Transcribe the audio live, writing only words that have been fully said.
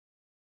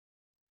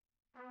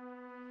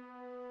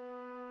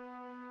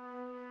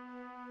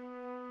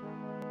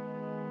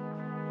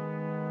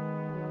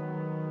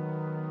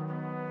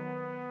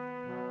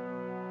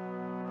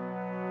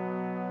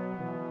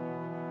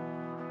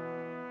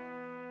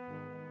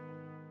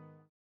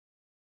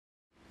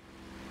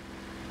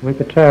We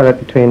patrol it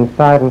between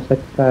 5,000 and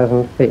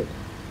 6,000 feet.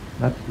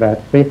 That's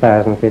about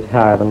 3,000 feet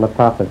higher than the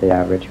top of the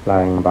average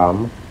flying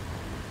bomb.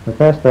 The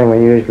first thing we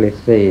usually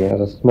see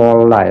is a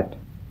small light,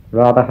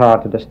 rather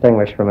hard to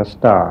distinguish from a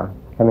star,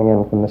 coming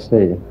in from the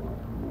sea.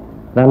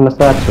 Then the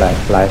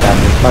searchlights light up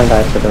and point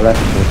out the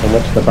direction from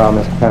which the bomb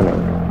is coming.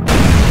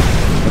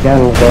 The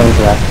guns go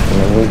into action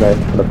and we go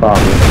for the bomb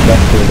that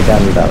gets through the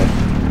gun belt.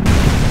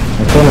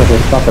 As soon as we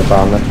spot a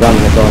bomb that's run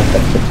the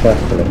gauntlet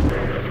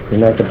successfully, we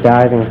make a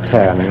diving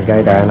turn and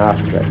go down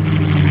after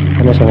it,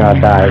 finishing our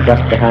dive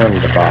just behind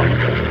the bomb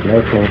and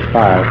opening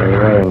fire at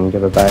a range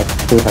of about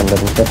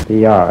 250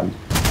 yards.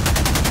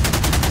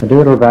 The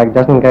doodlebug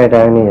doesn't go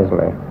down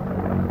easily.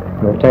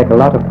 It will take a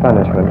lot of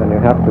punishment and you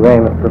have to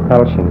aim at the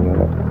propulsion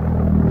unit.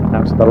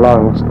 That's the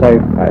long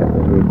stovepipe,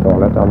 as we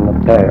call it, on the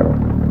tail.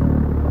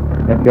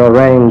 If your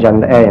range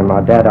and aim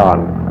are dead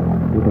on,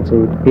 you can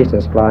see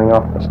pieces flying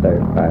off the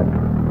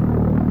stovepipe.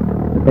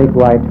 The big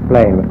white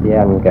flame at the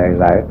end goes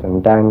out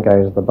and down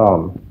goes the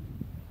bomb.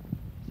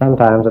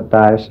 Sometimes it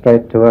dives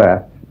straight to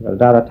Earth, but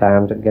at other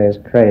times it goes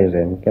crazy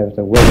and gives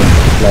a whiz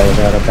of slow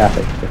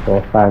aerobatics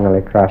before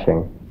finally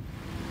crashing.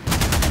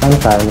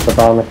 Sometimes the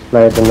bomb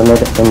explodes in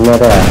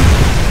mid-air,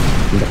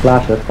 and the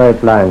flash is so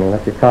blinding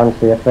that you can't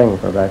see a thing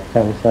for about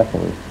 10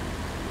 seconds.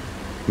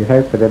 You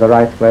hope to be the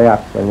right way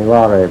up when you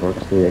are able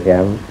to see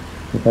again,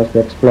 because the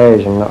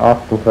explosion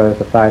often throws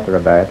the fighter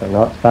about and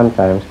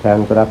sometimes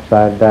turns it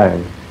upside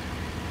down.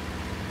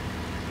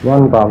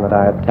 One bomb that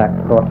I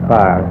attacked caught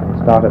fire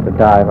and started to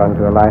dive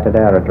onto a lighted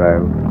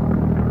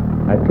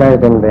aerodrome. I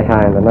closed in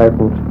behind and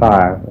opened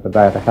fire at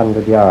about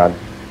 100 yards,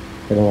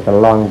 giving it a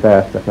long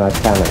burst with my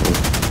cannons.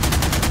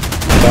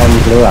 The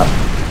bomb blew up,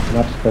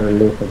 much to the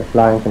relief of the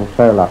flying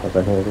control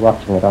officer who was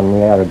watching it on the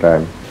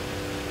aerodrome.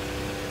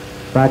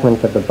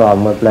 Fragments of the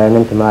bomb were blown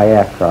into my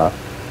aircraft,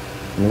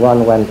 and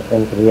one went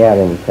into the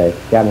air intake,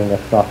 jamming the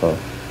throttle,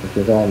 which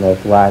was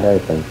almost wide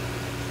open.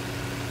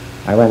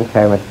 I went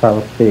home at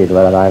full speed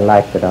whether I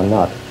liked it or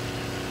not.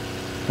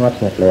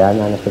 Fortunately, I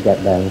managed to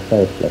get down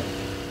safely.